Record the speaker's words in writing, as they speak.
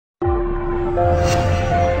Okay,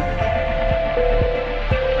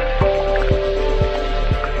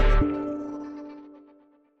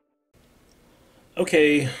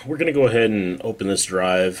 we're going to go ahead and open this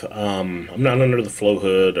drive. I'm not under the flow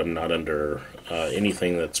hood. I'm not under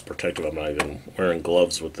anything that's protective. I'm not even wearing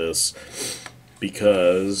gloves with this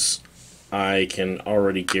because I can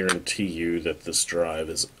already guarantee you that this drive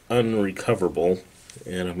is unrecoverable,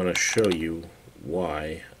 and I'm going to show you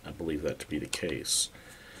why I believe that to be the case.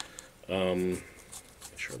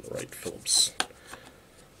 Make sure the right Phillips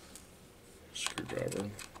screwdriver.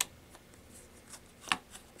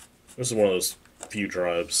 This is one of those few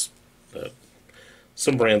drives that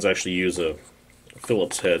some brands actually use a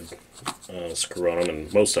Phillips head screw on them,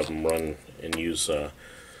 and most of them run and use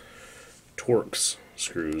Torx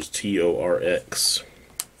screws, T-O-R-X.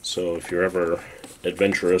 So if you're ever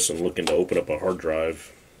adventurous and looking to open up a hard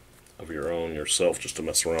drive of your own yourself just to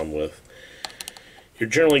mess around with, you're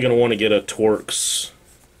generally going to want to get a Torx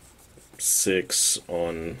 6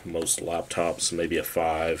 on most laptops, maybe a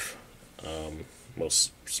 5,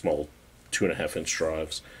 most small 2.5-inch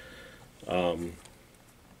drives.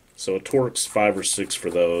 So a Torx 5 or 6 for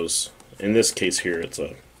those. In this case here, it's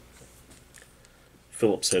a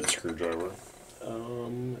Phillips head screwdriver.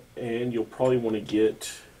 And you'll probably want to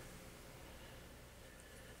get,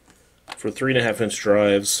 for 3.5-inch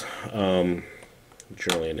drives,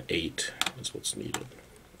 generally an 8 is what's needed.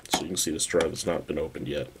 So you can see this drive has not been opened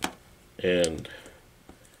yet. And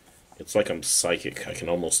it's like I'm psychic. I can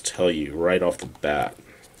almost tell you right off the bat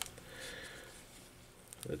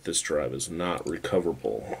that this drive is not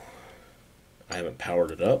recoverable. I haven't powered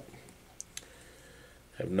it up,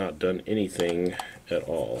 have not done anything at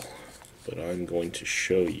all, but I'm going to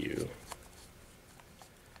show you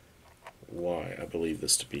why I believe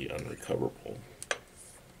this to be unrecoverable.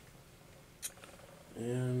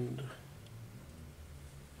 And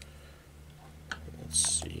let's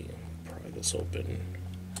see, pry this open.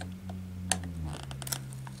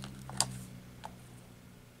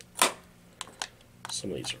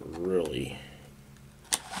 Some of these are really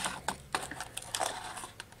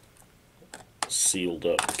sealed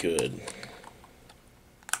up good.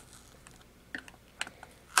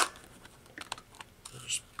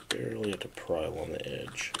 Just barely have to pry along the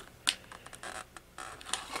edge.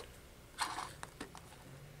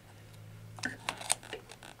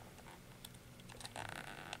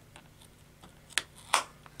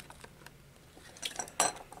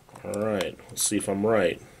 Alright, let's see if I'm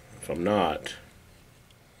right. If I'm not,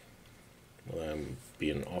 well, I'm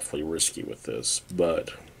being awfully risky with this,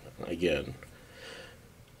 but again,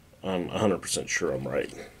 I'm 100% sure I'm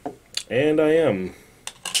right. And I am.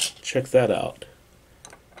 Check that out.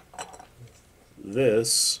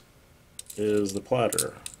 This is the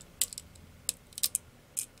platter.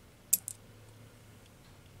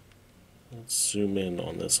 Let's zoom in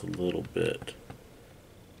on this a little bit.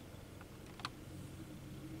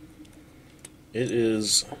 It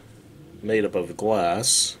is made up of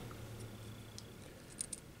glass,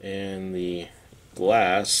 and the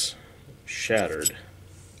glass shattered,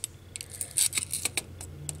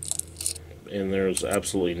 and there's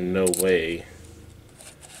absolutely no way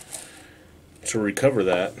to recover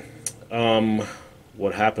that.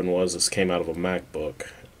 What happened was this came out of a MacBook,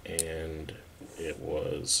 and it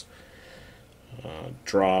was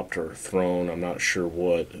dropped or thrown. I'm not sure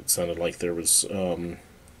what. It sounded like there was a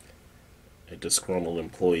disgruntled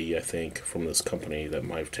employee, I think, from this company that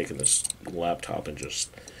might have taken this laptop and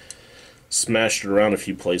just smashed it around a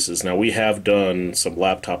few places. Now, we have done some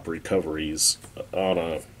laptop recoveries on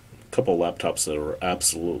a couple of laptops that were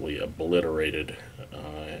absolutely obliterated.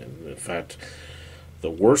 In fact,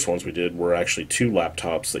 the worst ones we did were actually 2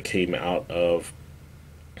 laptops that came out of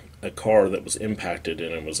a car that was impacted,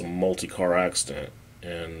 and it was a multi-car accident.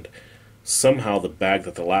 And somehow the bag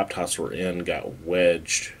that the laptops were in got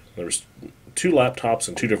wedged. There was 2 laptops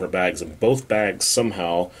in 2 different bags, and both bags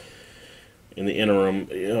somehow, in the interim,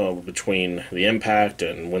 between the impact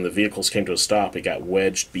and when the vehicles came to a stop, it got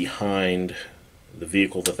wedged behind the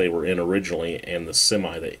vehicle that they were in originally and the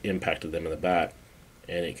semi that impacted them in the back,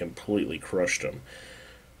 and it completely crushed them.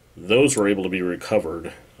 Those were able to be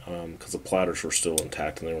recovered because the platters were still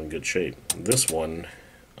intact and they were in good shape. This one,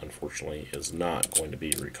 unfortunately, is not going to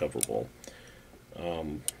be recoverable.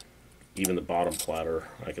 Even the bottom platter,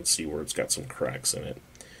 I can see where it's got some cracks in it.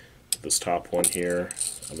 This top one here,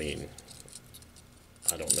 I mean,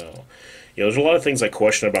 I don't know. There's a lot of things I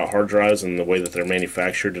question about hard drives and the way that they're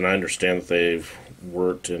manufactured, and I understand that they've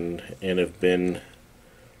worked and have been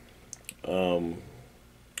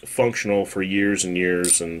functional for years and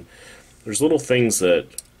years, and there's little things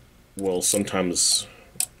that will sometimes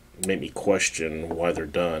make me question why they're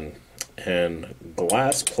done. and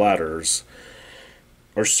glass platters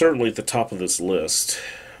are certainly at the top of this list.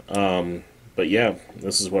 But yeah,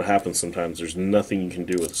 this is what happens sometimes. There's nothing you can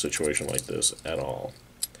do with a situation like this at all.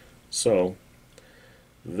 So,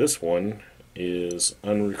 this one is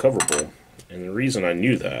unrecoverable. And the reason I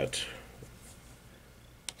knew that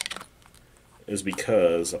is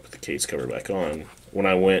because, I'll put the case cover back on, when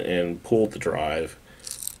I went and pulled the drive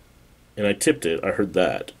and I tipped it, I heard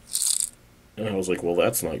that. And I was like, well,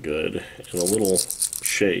 that's not good. And a little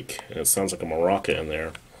shake, and it sounds like a maraca in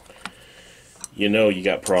there. You know you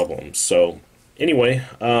got problems. So, anyway,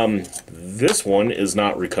 this one is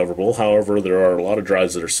not recoverable. However, there are a lot of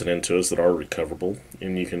drives that are sent in to us that are recoverable.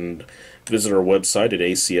 And you can visit our website at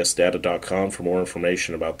acsdata.com for more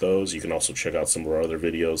information about those. You can also check out some of our other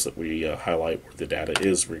videos that we highlight where the data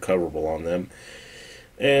is recoverable on them.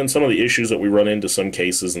 And some of the issues that we run into, some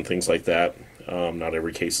cases and things like that. Not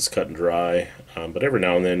every case is cut and dry, but every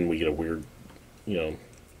now and then we get a weird,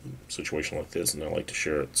 situation like this, and I like to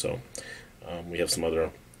share it. So we have some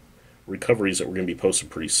other recoveries that we're going to be posted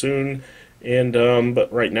pretty soon. And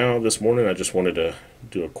but right now, this morning, I just wanted to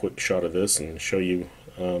do a quick shot of this and show you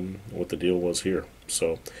what the deal was here.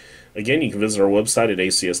 So again, you can visit our website at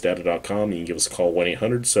acsdata.com. You can give us a call,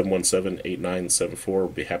 1-800-717-8974. We'll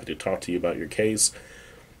be happy to talk to you about your case.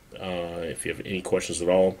 If you have any questions at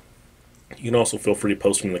all, you can also feel free to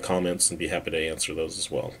post them in the comments and be happy to answer those as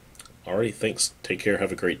well. Alrighty, thanks. Take care.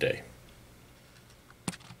 Have a great day.